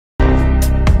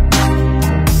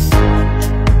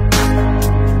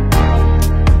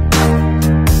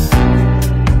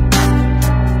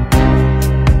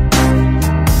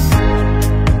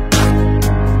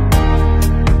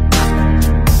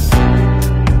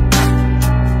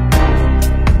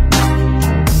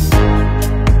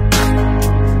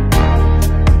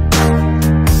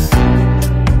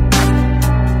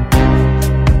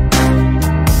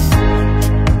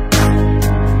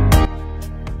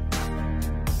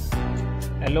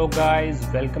Hello guys,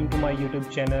 welcome to my YouTube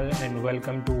channel and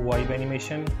welcome to Vibe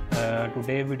Animation.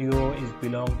 Today video is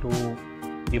belong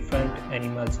to different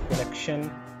animals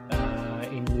collection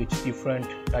in which different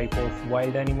type of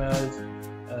wild animals,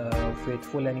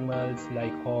 faithful animals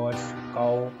like horse,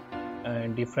 cow,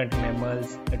 and different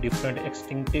mammals, different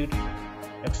extinctive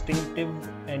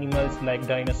animals like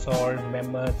dinosaur,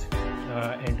 mammoth,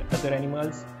 and other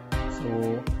animals.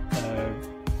 So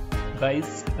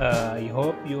guys, I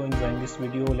hope you enjoying this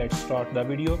video. Let's start the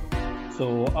video.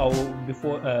 So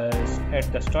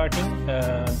at the starting,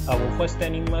 our first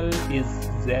animal is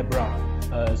giraffe.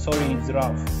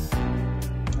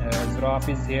 Giraffe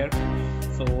is here.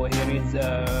 So here is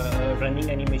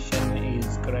running animation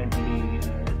is currently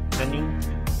running.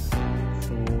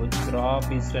 So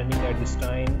giraffe is running at this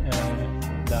time.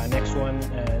 The next one,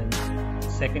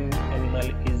 second animal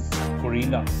is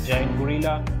gorilla, giant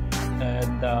gorilla.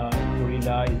 The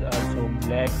gorilla is also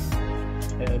black.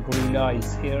 Gorilla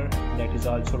is here, that is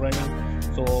also running.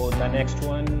 So the next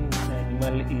one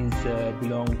animal is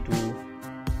belong to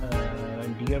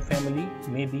deer family,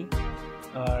 maybe,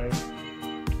 or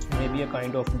maybe a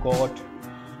kind of goat.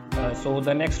 So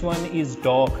the next one is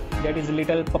dog, that is a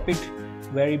little puppet,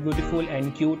 very beautiful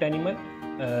and cute animal.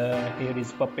 Here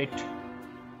is puppet.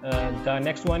 The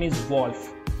next one is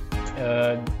wolf,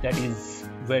 that is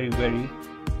very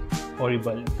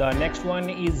horrible. The next one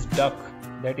is duck,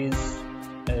 that is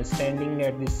standing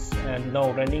at this now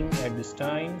running at this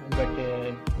time, but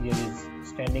here is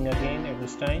standing again at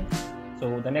this time.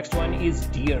 So the next one is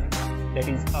deer, that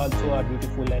is also a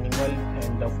beautiful animal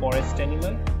and the forest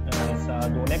animal. So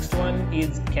the next one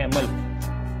is camel.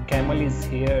 Camel is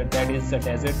here, that is a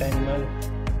desert animal.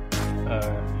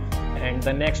 And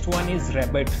the next one is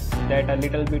rabbit, that a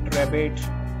little bit rabbit.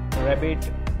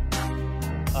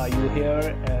 Are you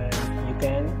here? You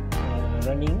can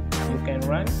you can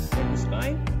run at this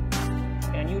time.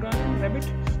 Can you run, rabbit?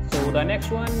 So the next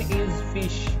one is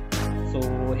fish. So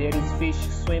here is fish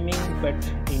swimming but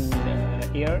in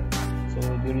air, so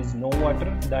there is no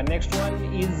water. The next one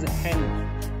is hen,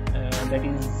 that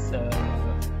is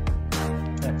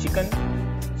chicken.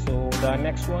 So the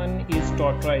next one is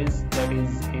tortoise, that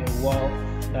is here. Wow,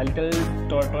 the little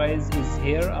tortoise is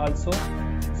here also.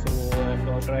 So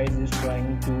tortoise is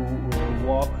trying to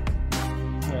walk.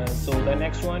 So the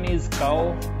next one is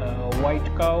cow, white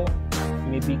cow,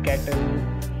 maybe cattle.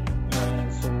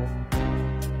 So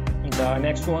the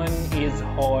next one is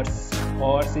horse.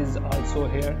 Horse is also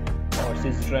here. Horse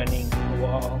is running.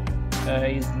 Wow,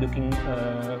 is looking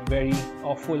very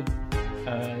awful,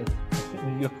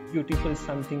 beautiful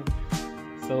something.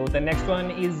 So the next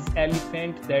one is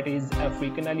elephant, that is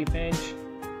African elephant.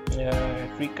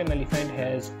 African elephant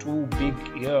has two big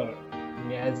ears,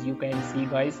 as you can see,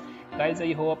 guys.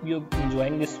 I hope you're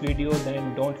enjoying this video.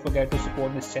 Then don't forget to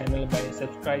support this channel by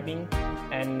subscribing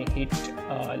and hit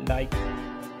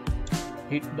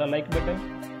the like button.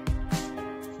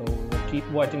 So keep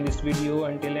watching this video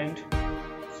until end.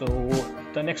 So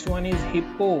the next one is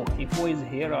hippo. Hippo is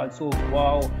here also.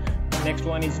 Wow. The next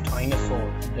one is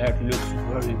dinosaur, that looks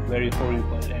very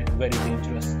horrible and very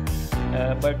dangerous.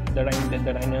 But the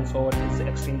dinosaur is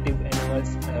extinctive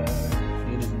animals.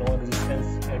 There is no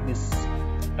resistance at this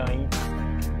time.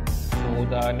 So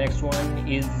the next one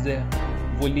is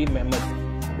woolly mammoth,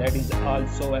 that is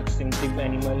also extinctive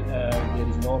animal. There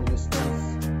is no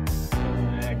resistance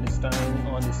at this time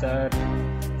on this earth.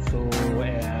 So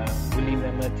woolly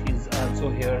mammoth is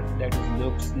also here, that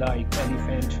looks like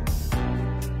elephant.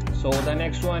 So the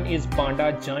next one is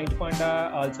panda, giant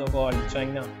panda, also called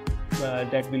China,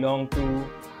 that belong to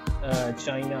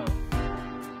China.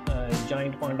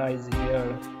 Giant panda is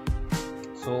here.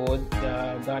 So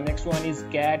the next one is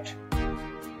cat.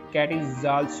 Cat is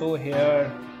also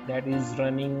here, that is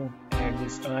running at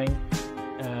this time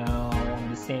on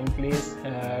the same place.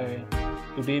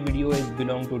 Today video is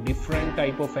belong to different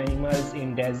type of animals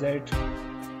in desert.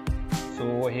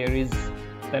 So here is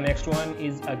the next one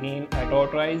is again a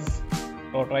tortoise.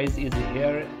 Tortoise is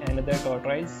here, another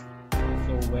tortoise.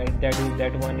 So where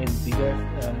that one is bigger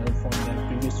from the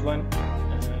previous one.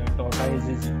 Tortoise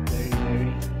is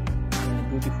very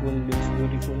beautiful, looks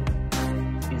beautiful.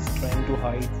 Is trying to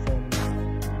hide from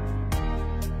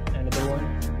another one.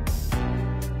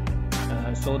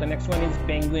 So the next one is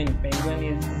penguin. Penguin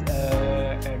is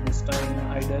at this time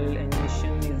idle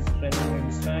animation is running at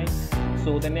this time.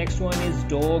 So the next one is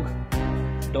dog.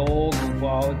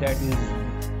 Wow, that is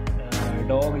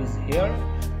dog is here.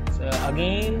 So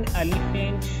again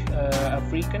elephant,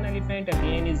 African elephant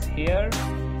again is here.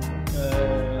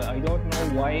 I don't know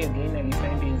why again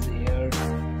elephant is here,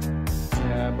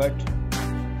 but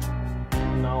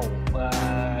now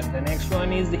the next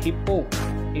one is the hippo.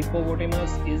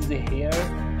 Hippopotamus is here.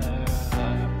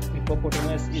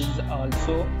 Hippopotamus is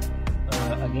also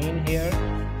again here.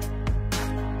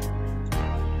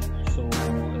 So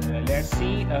let's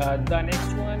see. The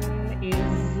next one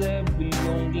is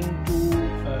belonging to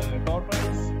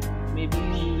tortoise. Maybe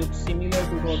looks similar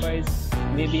to tortoise.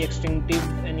 Maybe extinctive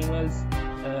animals.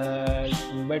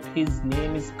 But his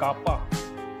name is kappa.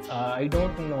 I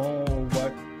don't know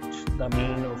what the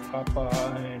meaning of kappa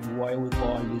and why we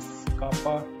call this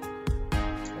kappa.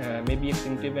 Maybe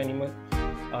extinctive animal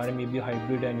or maybe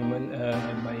hybrid animal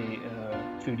by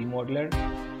 3D modeler.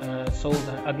 So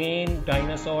again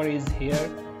dinosaur is here.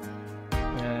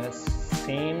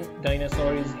 Same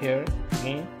dinosaur is here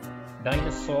again.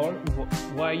 Dinosaur,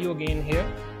 why you again here?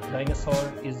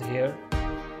 Dinosaur is here.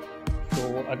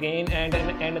 So again, and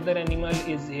another animal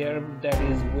is here, that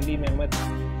is woolly mammoth.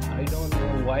 I don't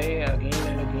know why again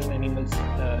and again animals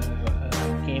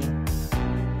came,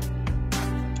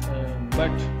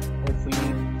 but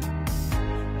hopefully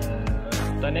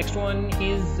the next one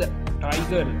is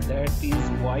tiger, that is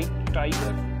white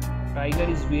tiger. Tiger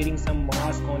is wearing some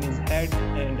mask on his head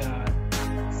and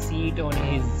seat on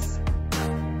his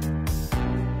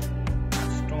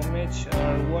stomach,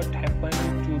 or what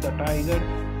happened to the tiger?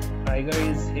 Tiger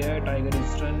is here, tiger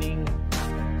is running.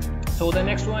 So the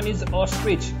next one is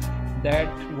ostrich. That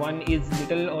one is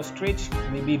little ostrich,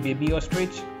 maybe baby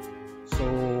ostrich.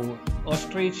 So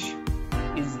ostrich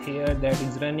is here, that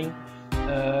is running.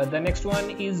 The next one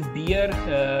is bear,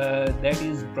 that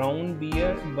is brown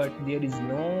bear, but there is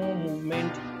no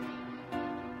movement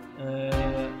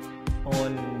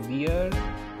on bear.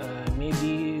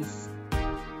 Maybe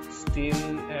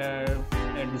still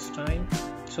at this time.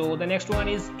 So the next one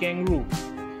is kangaroo.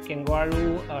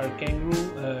 Kangaroo or kangaroo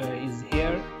is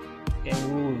here.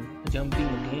 Kangaroo jumping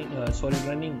again,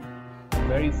 running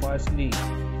very fastly.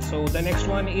 So the next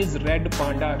one is red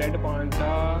panda. Red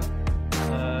panda,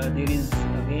 there is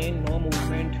again no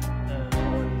movement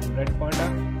on red panda.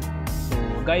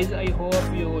 So guys, I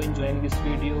hope you enjoying this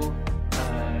video.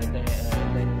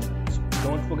 Then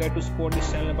don't forget to support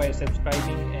this channel by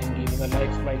subscribing and giving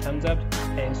a like, thumbs up.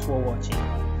 Thanks for watching.